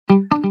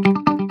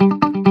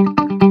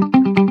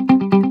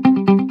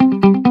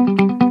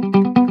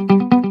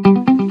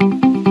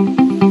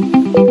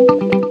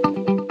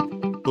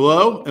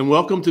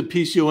welcome to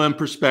PCOM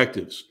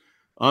Perspectives.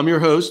 I'm your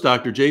host,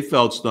 Dr. Jay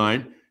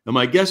Feldstein, and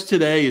my guest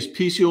today is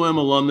PCOM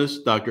alumnus,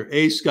 Dr.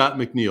 A. Scott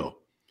McNeil.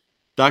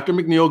 Dr.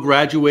 McNeil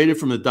graduated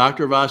from the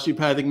Doctor of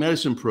Osteopathic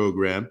Medicine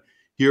program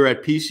here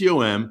at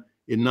PCOM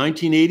in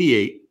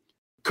 1988,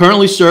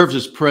 currently serves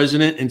as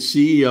president and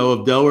CEO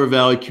of Delaware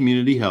Valley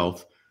Community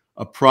Health,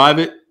 a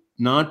private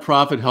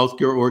nonprofit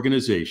healthcare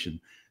organization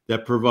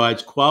that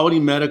provides quality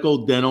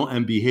medical, dental,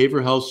 and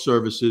behavioral health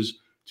services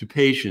to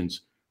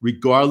patients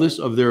regardless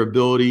of their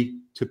ability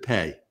to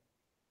pay.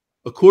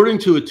 According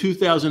to a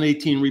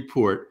 2018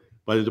 report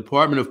by the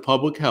Department of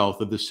Public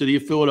Health of the City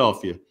of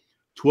Philadelphia,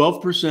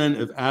 12%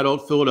 of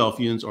adult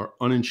Philadelphians are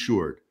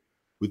uninsured,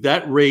 with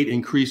that rate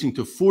increasing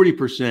to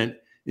 40%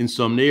 in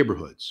some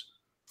neighborhoods.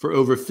 For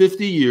over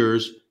 50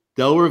 years,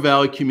 Delaware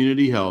Valley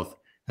Community Health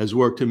has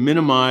worked to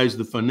minimize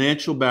the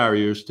financial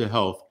barriers to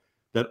health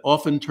that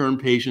often turn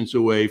patients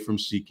away from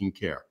seeking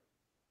care.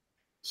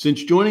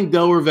 Since joining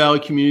Delaware Valley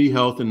Community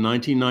Health in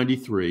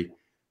 1993,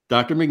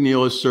 Dr.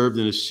 McNeil has served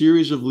in a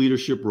series of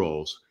leadership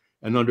roles,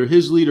 and under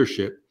his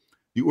leadership,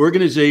 the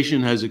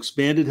organization has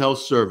expanded health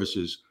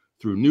services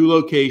through new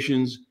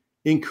locations,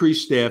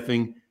 increased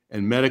staffing,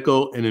 and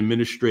medical and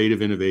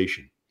administrative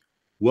innovation.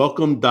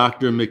 Welcome,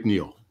 Dr.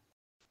 McNeil.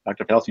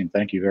 Dr. Feldstein,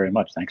 thank you very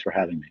much. Thanks for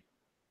having me.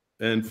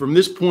 And from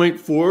this point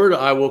forward,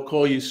 I will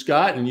call you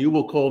Scott, and you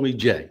will call me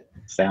Jay.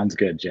 Sounds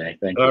good, Jay.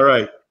 Thank you. All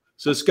right.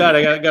 So, Scott,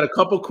 I got a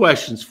couple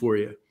questions for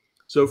you.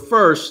 So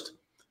first,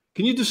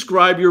 can you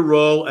describe your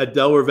role at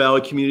Delaware Valley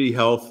Community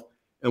Health,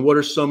 and what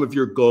are some of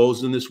your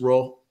goals in this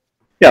role?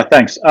 Yeah,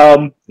 thanks.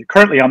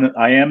 Currently,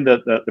 I am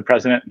the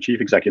president and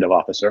chief executive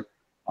officer.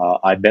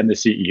 I've been the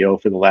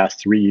CEO for the last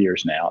 3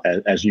 years now.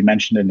 As you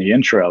mentioned in the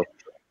intro,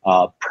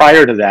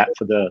 prior to that,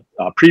 for the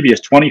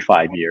previous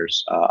 25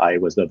 years, I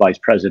was the vice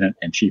president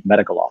and chief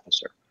medical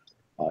officer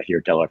here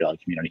at Delaware Valley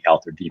Community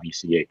Health, or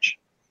DVCH.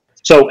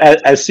 So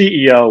as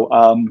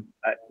CEO,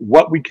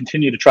 what we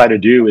continue to try to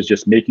do is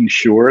just making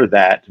sure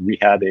that we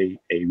have a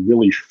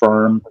really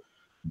firm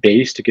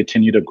base to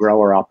continue to grow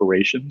our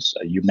operations.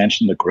 You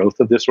mentioned the growth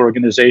of this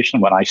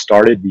organization. When I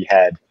started, we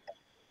had,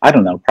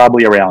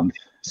 probably around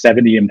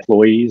 70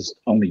 employees,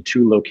 only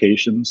 2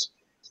 locations,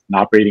 an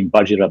operating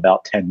budget of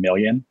about 10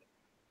 million.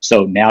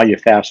 So now you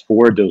fast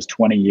forward those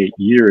 28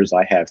 years,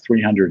 I have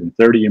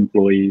 330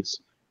 employees.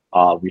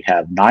 We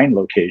have 9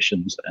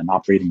 locations, an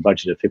operating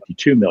budget of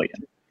 52 million.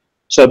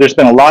 So there's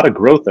been a lot of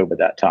growth over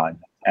that time,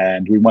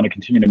 and we want to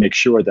continue to make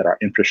sure that our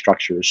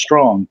infrastructure is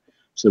strong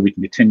so that we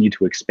can continue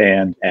to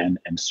expand and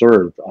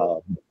serve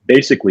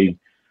basically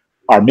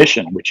our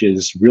mission, which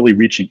is really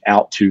reaching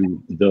out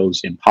to those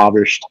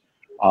impoverished,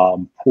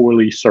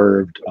 poorly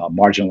served,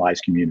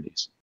 marginalized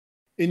communities.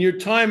 In your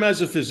time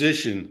as a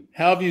physician,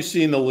 how have you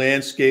seen the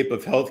landscape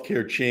of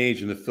healthcare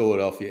change in the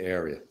Philadelphia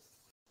area?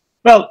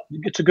 Well,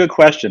 it's a good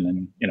question.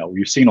 And,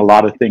 we've seen a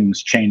lot of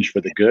things change for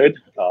the good,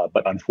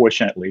 but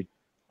unfortunately,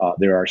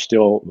 there are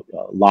still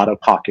a lot of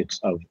pockets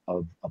of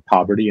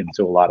poverty, and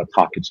still a lot of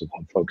pockets of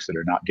folks that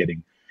are not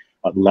getting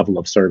the level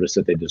of service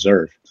that they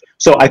deserve.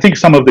 So I think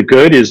some of the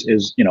good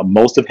is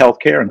most of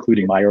healthcare,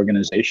 including my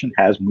organization,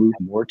 has moved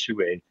more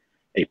to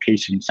a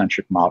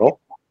patient-centric model.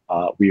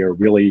 We are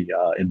really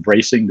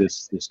embracing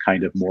this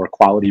kind of more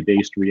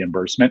quality-based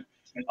reimbursement.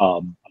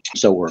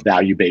 So we're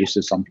value-based,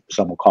 as some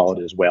will call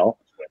it as well.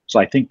 So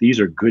I think these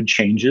are good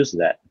changes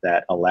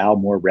that allow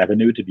more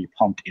revenue to be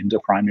pumped into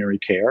primary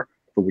care,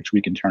 for which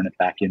we can turn it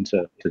back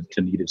into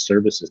needed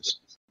services.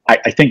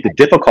 I think the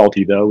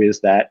difficulty, though, is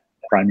that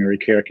primary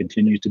care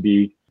continues to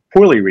be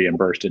poorly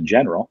reimbursed in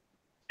general,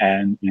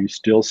 and you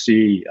still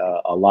see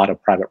a lot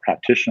of private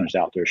practitioners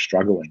out there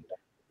struggling,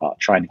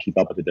 trying to keep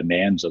up with the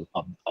demands of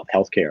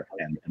healthcare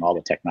and all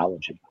the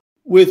technology.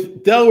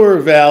 With Delaware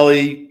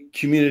Valley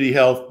Community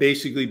Health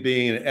basically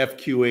being an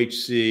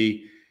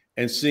FQHC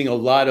and seeing a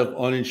lot of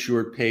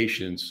uninsured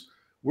patients,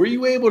 were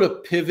you able to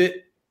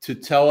pivot to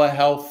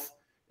telehealth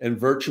and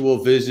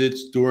virtual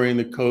visits during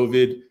the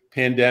COVID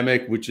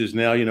pandemic, which is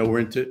now, we're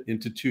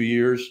into 2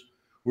 years?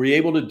 Were you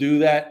able to do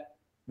that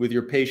with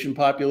your patient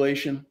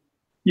population?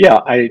 Yeah,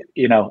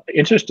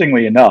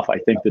 interestingly enough, I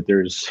think that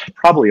there's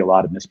probably a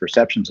lot of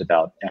misperceptions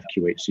about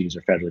FQHCs,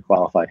 or federally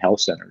qualified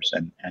health centers.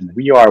 And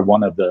we are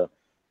one of the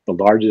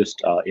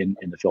largest in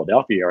the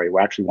Philadelphia area.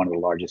 We're actually one of the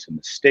largest in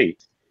the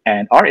state.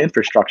 And our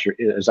infrastructure,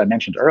 as I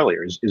mentioned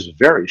earlier, is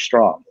very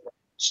strong.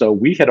 So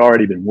we had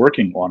already been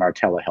working on our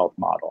telehealth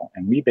model,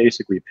 and we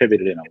basically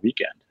pivoted in a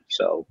weekend.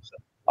 So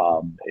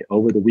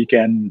over the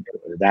weekend,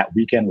 that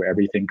weekend where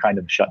everything kind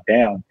of shut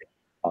down,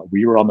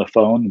 we were on the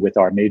phone with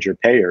our major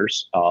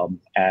payers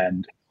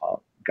and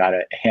got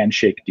a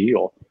handshake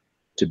deal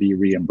to be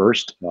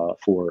reimbursed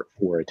for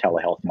a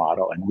telehealth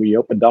model. And we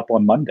opened up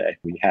on Monday.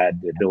 We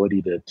had the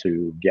ability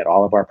to get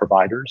all of our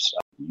providers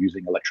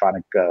using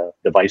electronic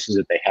devices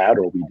that they had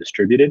or we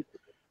distributed.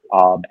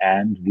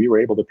 And we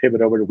were able to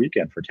pivot over the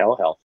weekend for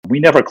telehealth.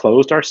 We never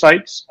closed our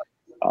sites.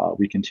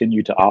 We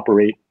continued to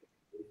operate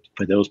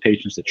for those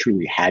patients that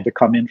truly had to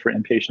come in for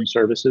inpatient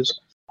services.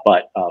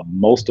 But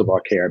most of our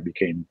care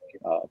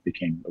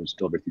was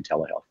delivered through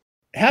telehealth.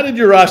 How did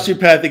your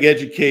osteopathic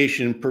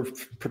education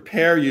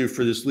prepare you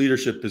for this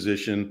leadership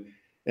position?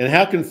 And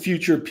how can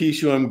future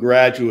PCOM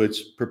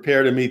graduates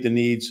prepare to meet the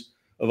needs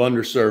of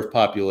underserved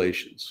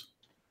populations?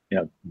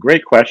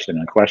 Great question.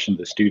 A question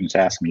that students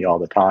ask me all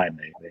the time.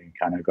 They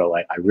kind of go,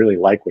 I really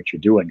like what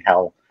you're doing.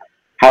 How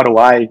do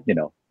I,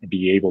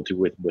 be able to,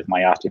 with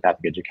my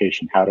osteopathic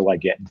education, how do I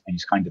get into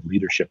these kind of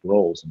leadership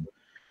roles? And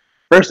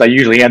first, I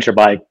usually answer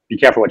by, be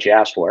careful what you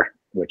ask for,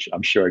 which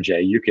I'm sure,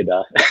 Jay, you could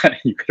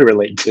you could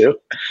relate to.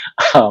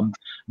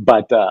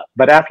 But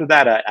after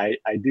that,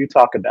 I do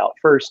talk about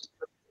first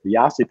the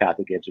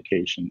osteopathic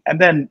education, and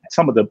then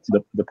some of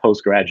the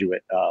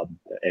postgraduate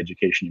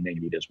education you may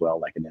need as well,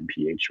 like an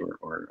MPH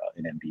or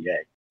an MBA.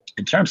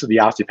 In terms of the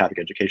osteopathic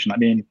education, I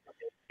mean,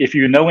 if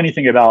you know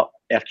anything about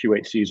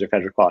FQHCs or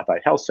Federal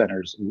Qualified Health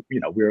Centers,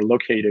 we're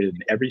located in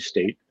every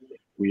state.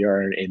 We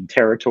are in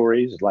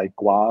territories like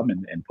Guam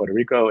and Puerto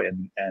Rico,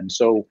 and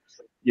so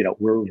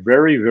we're a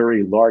very,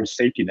 very large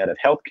safety net of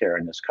healthcare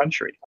in this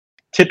country.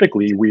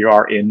 Typically, we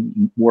are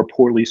in more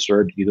poorly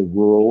served either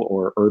rural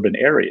or urban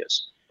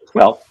areas.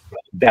 Well,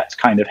 that's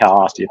kind of how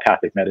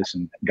osteopathic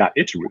medicine got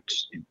its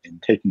roots in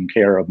taking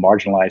care of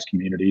marginalized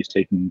communities,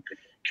 taking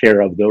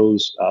care of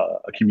those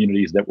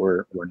communities that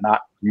were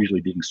not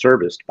usually being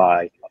serviced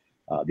by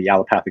the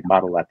allopathic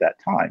model at that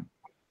time.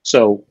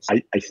 So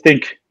I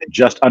think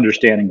just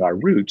understanding our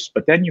roots,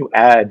 but then you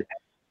add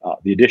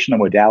the additional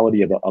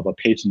modality of a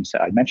patient.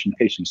 I mentioned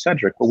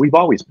patient-centric, but we've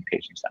always been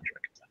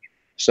patient-centric.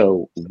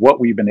 So what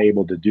we've been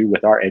able to do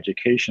with our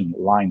education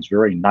lines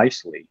very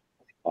nicely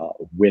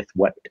with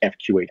what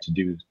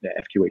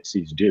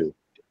FQHCs do,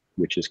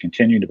 which is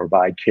continuing to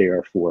provide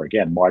care for,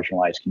 again,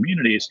 marginalized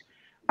communities.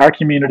 Our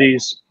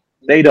communities,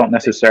 they don't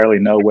necessarily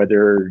know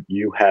whether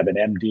you have an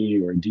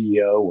MD or a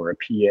DO or a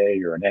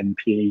PA or an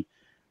NP.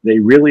 They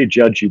really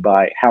judge you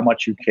by how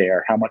much you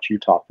care, how much you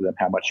talk to them,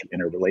 how much you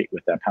interrelate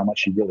with them, how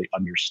much you really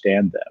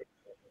understand them.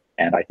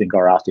 And I think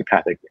our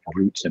osteopathic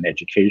roots and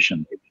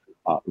education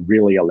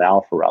really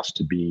allow for us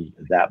to be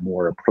that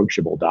more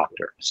approachable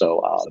doctor.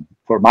 So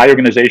for my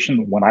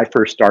organization, when I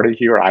first started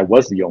here, I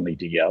was the only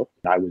DO.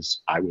 I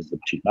was the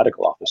chief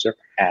medical officer.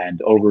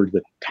 And over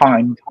the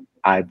time,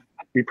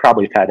 we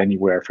probably have had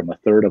anywhere from a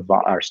third of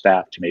our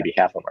staff to maybe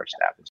half of our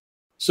staff.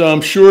 So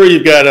I'm sure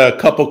you've got a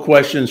couple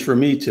questions for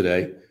me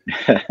today.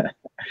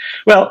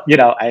 Well,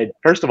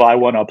 first of all, I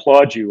want to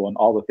applaud you on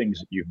all the things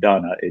that you've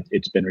done.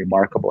 It's been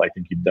remarkable. I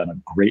think you've done a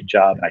great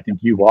job. And I think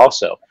you've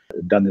also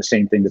done the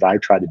same thing that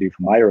I've tried to do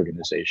for my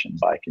organization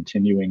by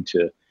continuing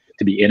to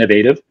be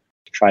innovative,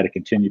 to try to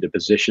continue to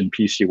position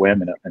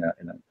PCOM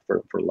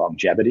for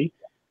longevity.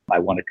 I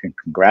want to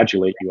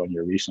congratulate you on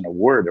your recent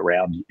award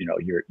around,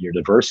 your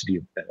diversity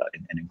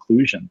and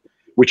inclusion,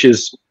 which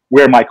is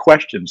where my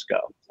questions go,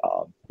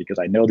 because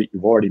I know that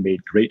you've already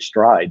made great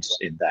strides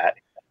in that.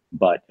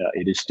 But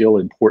it is still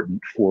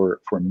important for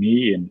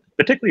me and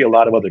particularly a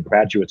lot of other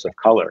graduates of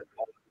color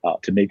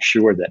to make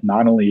sure that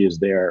not only is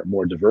there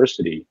more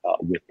diversity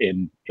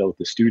within both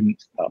the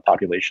student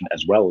population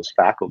as well as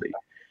faculty,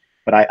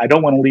 but I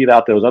don't want to leave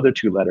out those other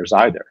two letters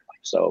either.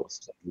 So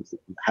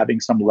having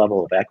some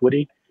level of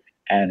equity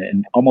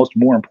and almost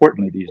more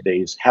importantly these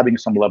days, having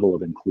some level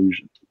of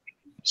inclusion.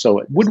 So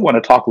I would want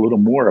to talk a little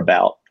more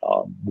about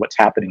what's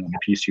happening on the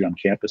PCOM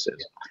campuses.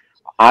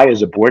 I,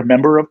 as a board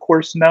member, of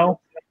course,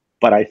 know.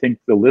 But I think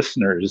the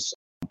listeners,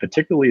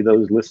 particularly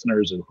those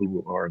listeners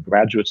who are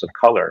graduates of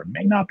color,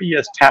 may not be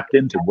as tapped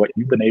into what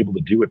you've been able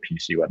to do at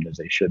PCOM as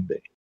they should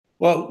be.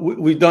 Well,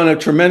 we've done a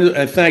tremendous,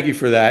 and thank you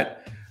for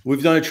that.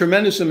 We've done a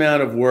tremendous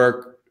amount of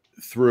work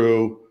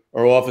through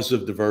our Office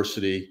of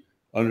Diversity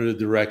under the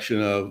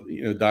direction of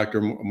Dr.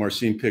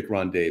 Marcin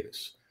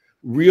Pickron-Davis,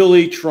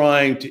 really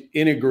trying to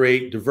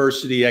integrate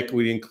diversity,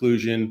 equity,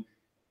 inclusion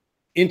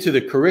into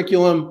the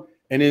curriculum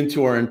and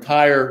into our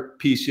entire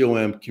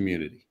PCOM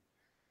community.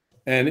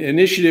 And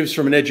initiatives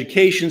from an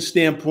education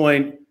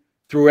standpoint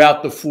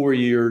throughout the 4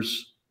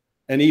 years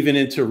and even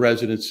into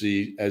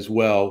residency as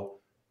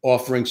well,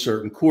 offering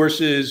certain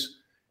courses,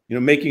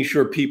 making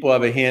sure people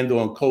have a handle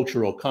on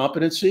cultural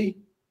competency,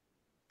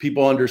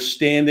 people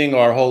understanding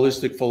our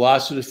holistic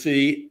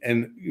philosophy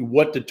and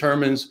what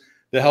determines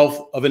the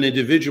health of an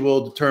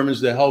individual determines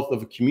the health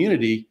of a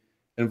community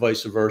and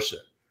vice versa.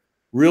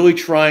 Really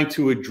trying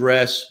to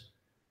address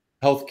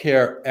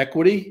healthcare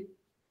equity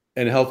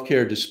and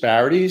healthcare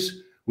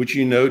disparities, which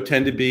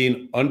tend to be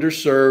in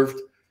underserved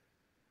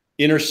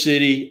inner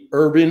city,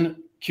 urban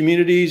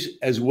communities,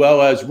 as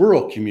well as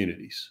rural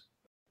communities.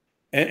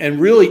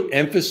 And really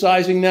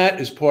emphasizing that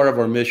as part of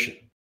our mission.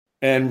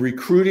 And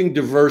recruiting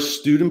diverse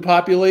student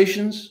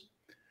populations,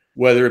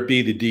 whether it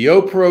be the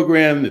DO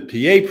program, the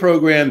PA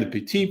program,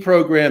 the PT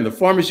program, the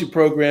pharmacy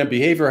program,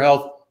 behavioral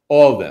health,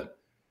 all of them,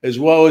 as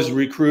well as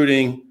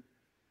recruiting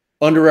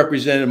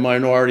underrepresented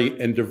minority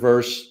and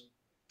diverse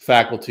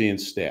faculty and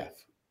staff.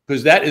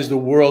 Because that is the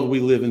world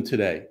we live in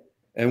today.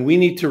 And we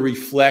need to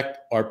reflect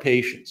our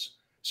patients.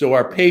 So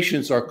our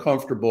patients are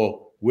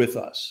comfortable with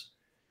us.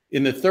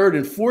 In the third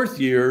and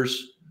fourth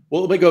years,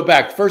 well, let me go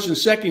back. First and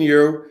second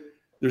year,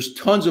 there's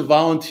tons of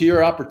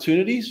volunteer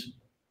opportunities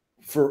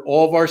for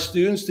all of our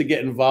students to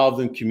get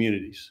involved in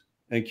communities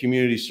and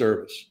community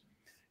service.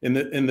 In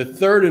the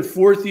third and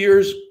fourth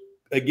years,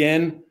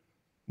 again,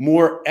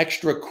 more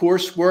extra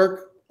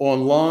coursework,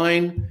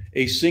 online,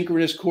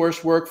 asynchronous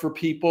coursework for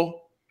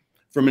people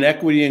from an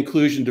equity,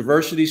 inclusion,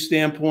 diversity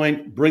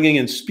standpoint, bringing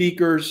in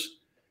speakers,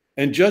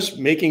 and just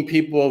making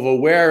people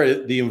aware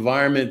of the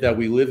environment that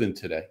we live in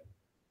today.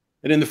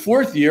 And in the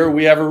fourth year,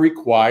 we have a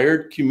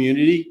required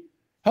community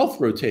health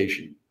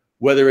rotation,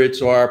 whether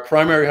it's our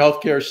primary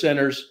healthcare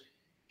centers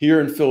here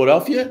in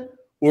Philadelphia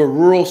or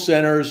rural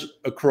centers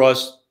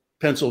across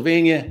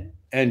Pennsylvania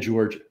and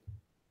Georgia.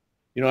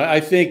 I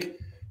think,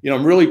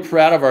 I'm really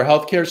proud of our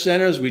healthcare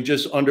centers. We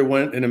just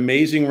underwent an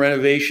amazing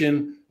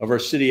renovation of our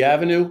City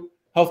Avenue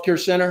Healthcare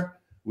Center.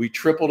 We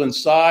tripled in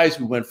size.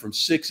 We went from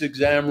 6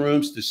 exam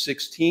rooms to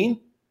 16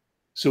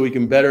 so we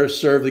can better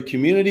serve the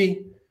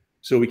community,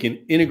 so we can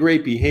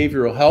integrate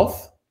behavioral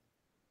health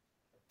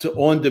to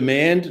on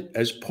demand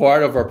as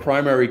part of our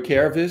primary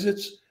care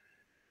visits.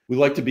 We'd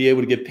like to be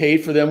able to get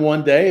paid for them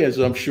one day, as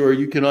I'm sure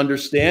you can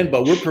understand,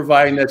 but we're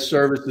providing that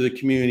service that the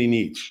community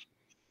needs.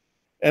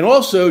 And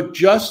also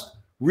just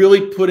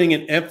really putting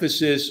an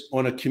emphasis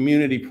on a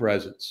community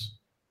presence.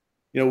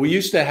 We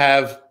used to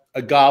have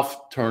a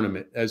golf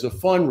tournament as a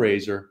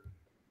fundraiser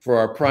for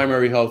our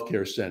primary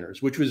healthcare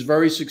centers, which was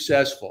very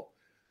successful.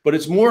 But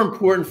it's more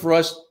important for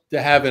us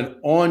to have an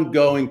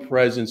ongoing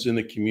presence in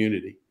the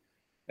community.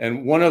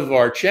 And one of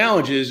our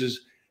challenges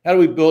is, how do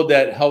we build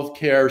that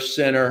healthcare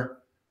center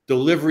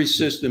delivery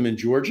system in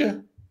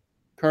Georgia?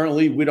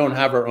 Currently, we don't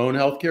have our own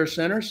healthcare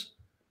centers,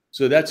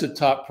 so that's a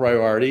top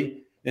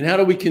priority. And how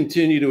do we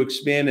continue to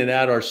expand and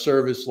add our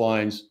service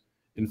lines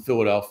in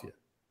Philadelphia?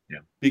 Yeah.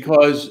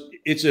 Because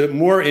it's a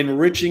more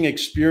enriching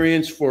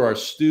experience for our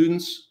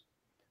students,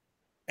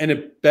 and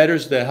it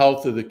betters the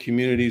health of the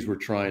communities we're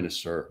trying to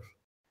serve.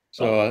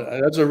 So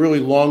that's a really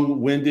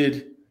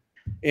long-winded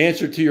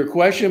answer to your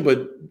question,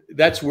 but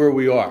that's where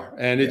we are.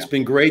 And it's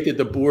been great that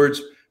the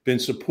board's been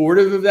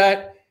supportive of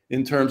that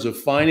in terms of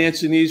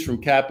financing these from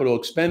capital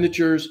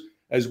expenditures,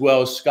 as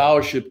well as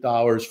scholarship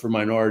dollars for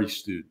minority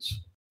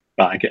students.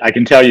 I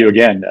can tell you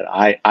again that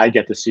I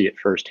get to see it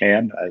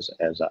firsthand as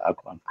I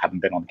haven't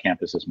been on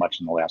campus as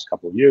much in the last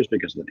couple of years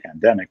because of the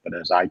pandemic, but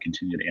as I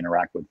continue to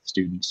interact with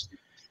students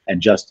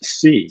and just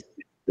see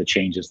the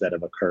changes that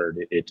have occurred,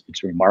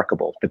 it's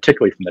remarkable,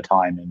 particularly from the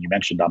time, and you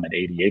mentioned I'm an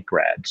 88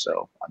 grad,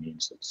 so I mean,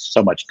 it's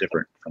so much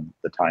different from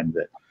the time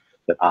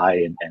that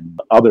I and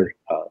other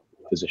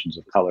physicians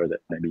of color that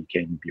maybe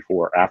came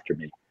before or after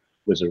me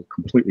was a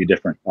completely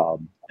different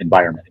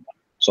environment.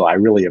 So I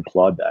really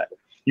applaud that.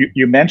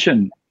 You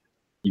mentioned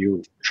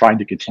you trying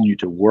to continue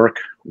to work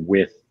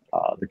with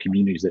the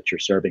communities that you're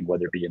serving,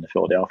 whether it be in the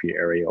Philadelphia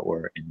area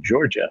or in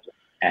Georgia,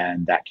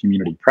 and that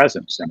community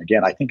presence. And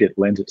again, I think it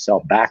lends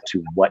itself back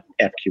to what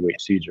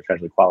FQHCs or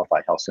federally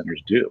qualified health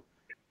centers do.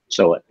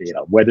 So,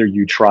 whether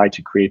you try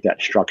to create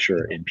that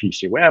structure in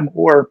PCOM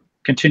or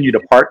continue to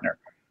partner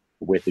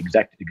with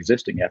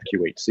existing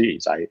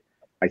FQHCs,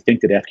 I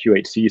think that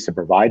FQHCs have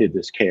provided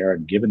this care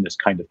and given this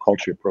kind of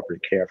culturally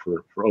appropriate care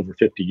for over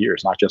 50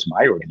 years, not just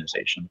my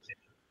organization.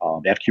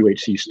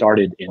 FQHC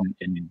started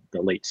in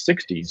the late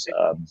 60s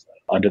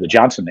under the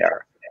Johnson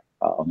era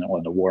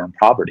on the war on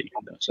poverty.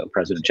 So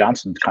President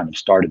Johnson kind of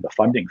started the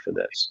funding for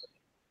this.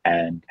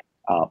 And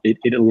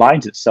it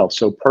aligns itself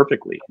so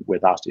perfectly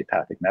with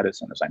osteopathic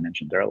medicine, as I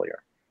mentioned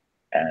earlier.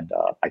 And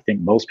I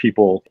think most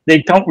people,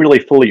 they don't really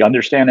fully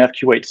understand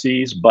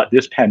FQHCs, but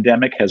this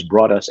pandemic has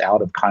brought us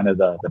out of kind of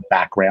the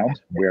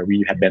background where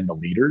we have been the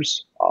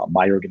leaders.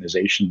 My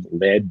organization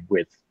led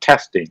with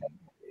testing,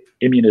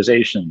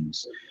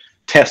 immunizations,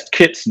 test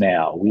kits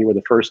now. We were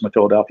the first in the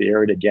Philadelphia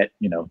area to get,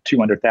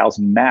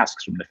 200,000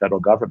 masks from the federal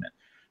government.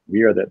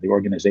 We are the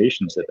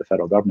organizations that the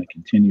federal government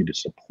continue to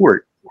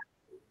support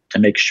to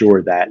make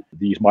sure that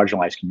these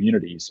marginalized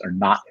communities are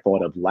not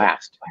thought of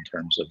last in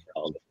terms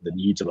of the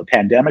needs of a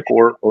pandemic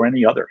or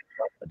any other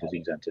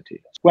disease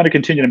entity. I want to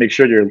continue to make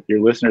sure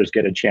your listeners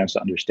get a chance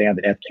to understand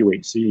that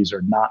FQHCs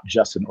are not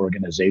just an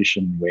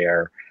organization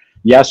where,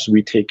 yes,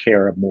 we take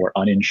care of more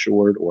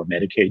uninsured or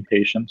Medicaid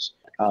patients.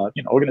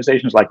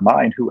 Organizations like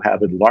mine who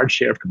have a large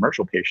share of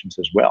commercial patients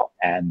as well,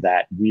 and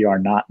that we are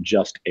not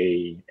just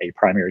a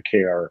primary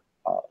care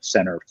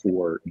center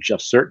for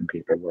just certain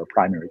people. We're a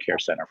primary care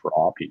center for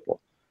all people.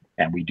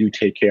 And we do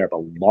take care of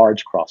a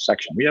large cross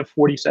section. We have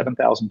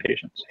 47,000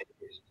 patients,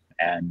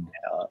 and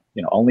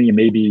only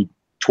maybe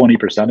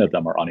 20% of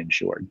them are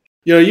uninsured.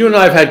 You and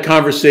I have had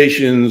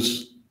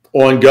conversations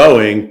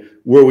ongoing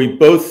where we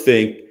both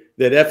think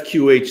that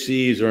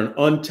FQHCs are an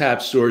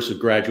untapped source of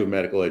graduate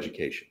medical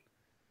education.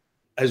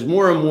 As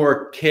more and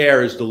more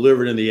care is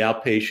delivered in the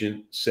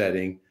outpatient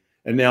setting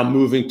and now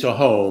moving to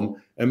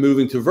home and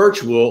moving to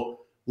virtual,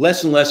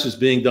 less and less is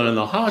being done in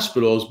the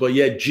hospitals, but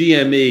yet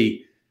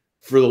GME,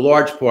 for the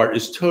large part,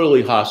 is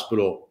totally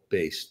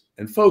hospital-based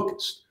and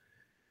focused.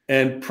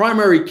 And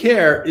primary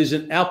care is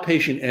an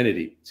outpatient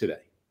entity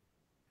today.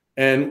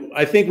 And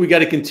I think we got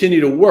to continue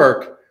to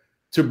work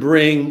to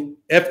bring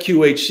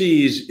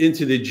FQHCs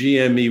into the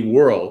GME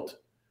world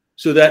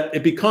so that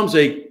it becomes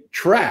a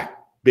track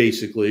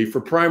basically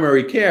for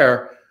primary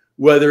care,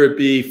 whether it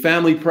be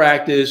family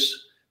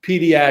practice,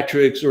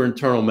 pediatrics, or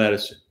internal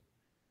medicine.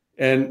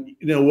 And,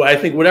 I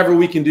think whatever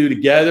we can do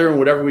together and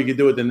whatever we can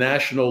do at the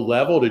national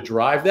level to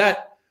drive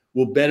that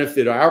will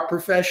benefit our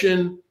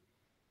profession,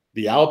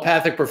 the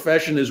allopathic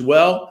profession as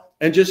well,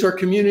 and just our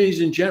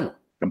communities in general.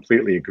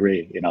 Completely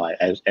agree.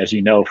 As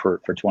you know,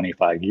 for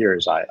 25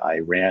 years, I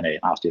ran an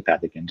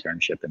osteopathic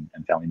internship and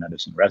family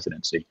medicine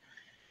residency,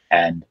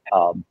 and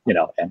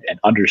and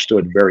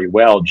understood very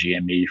well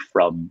GME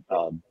from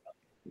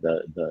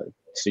the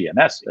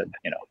CMS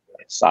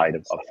side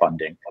of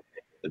funding.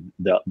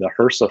 The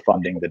HRSA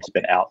funding that's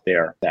been out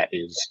there that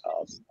is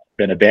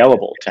been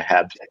available to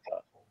have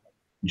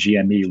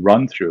GME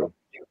run through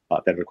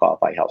Federally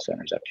Qualified Health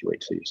Centers,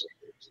 FQHCs.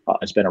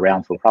 It's been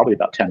around for probably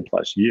about 10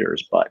 plus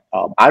years, but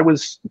I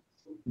was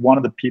one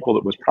of the people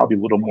that was probably a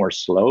little more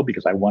slow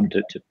because I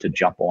wanted to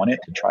jump on it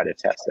to try to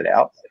test it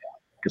out,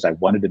 because I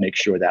wanted to make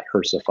sure that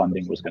HRSA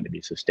funding was going to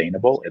be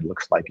sustainable. It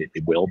looks like it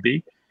will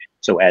be.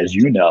 So as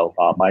you know,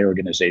 my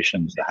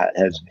organization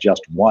has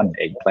just won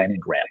a planning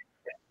grant,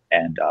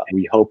 and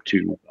we hope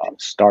to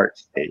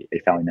start a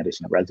family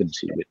medicine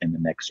residency within the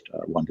next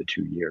 1 to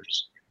 2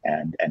 years.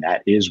 And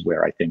that is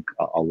where I think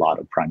a lot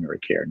of primary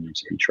care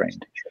needs to be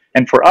trained.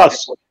 And for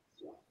us,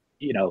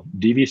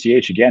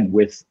 DVCH, again,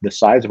 with the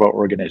size of our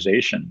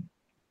organization,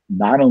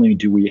 not only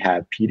do we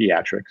have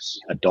pediatrics,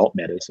 adult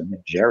medicine,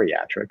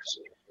 geriatrics,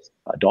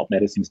 adult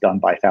medicine is done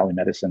by family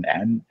medicine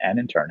and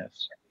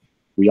internists.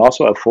 We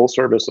also have full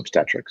service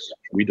obstetrics.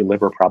 We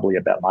deliver probably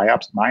about, my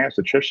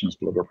obstetricians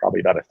deliver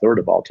probably about a third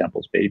of all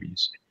Temple's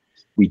babies.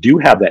 We do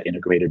have that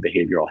integrated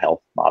behavioral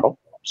health model.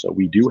 So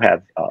we do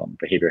have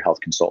behavioral health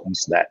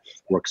consultants that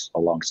works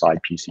alongside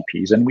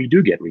PCPs, and we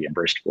do get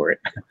reimbursed for it.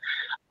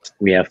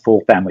 We have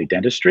full family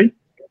dentistry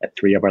at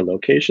 3 of our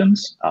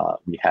locations.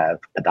 We have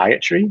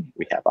podiatry,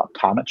 we have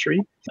optometry.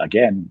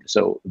 Again,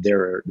 so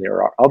there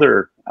are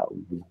other,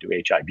 we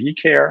do HIV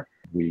care,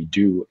 we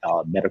do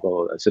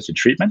medical assisted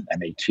treatment,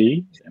 MAT,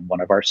 in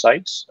one of our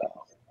sites.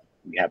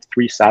 We have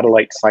 3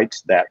 satellite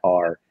sites that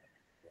are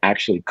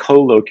actually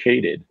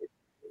co-located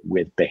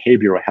with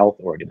behavioral health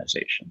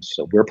organizations.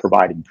 So we're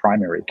providing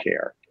primary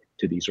care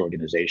to these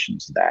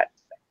organizations that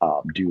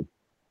do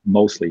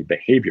mostly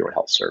behavioral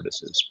health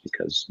services,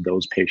 because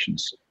those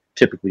patients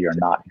typically are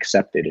not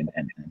accepted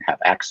and have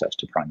access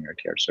to primary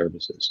care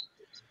services.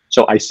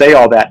 So I say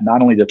all that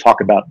not only to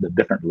talk about the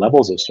different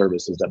levels of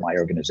services that my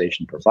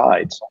organization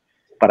provides,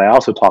 but I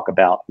also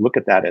look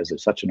at that as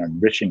such an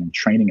enriching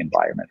training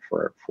environment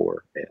for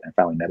a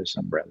family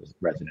medicine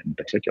resident in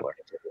particular,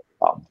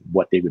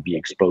 what they would be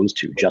exposed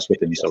to just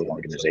within this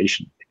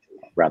organization,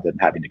 rather than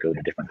having to go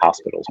to different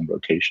hospitals and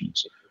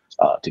rotations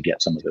to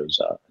get some of those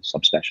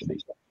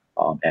subspecialties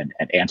and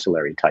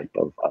ancillary type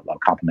of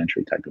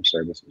complementary type of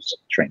services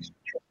training.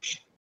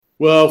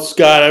 Well,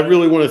 Scott, I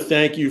really want to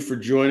thank you for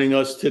joining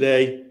us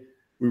today.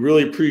 We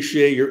really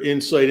appreciate your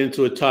insight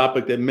into a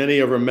topic that many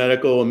of our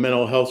medical and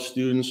mental health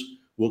students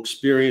will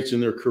experience in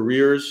their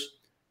careers.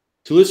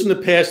 To listen to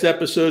past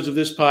episodes of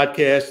this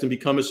podcast and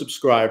become a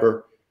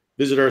subscriber,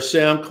 visit our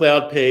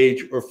SoundCloud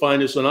page or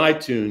find us on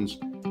iTunes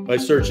by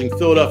searching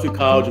Philadelphia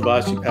College of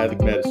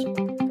Osteopathic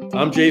Medicine.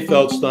 I'm Jay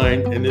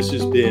Feldstein, and this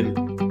has been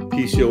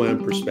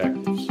PCOM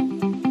Perspectives.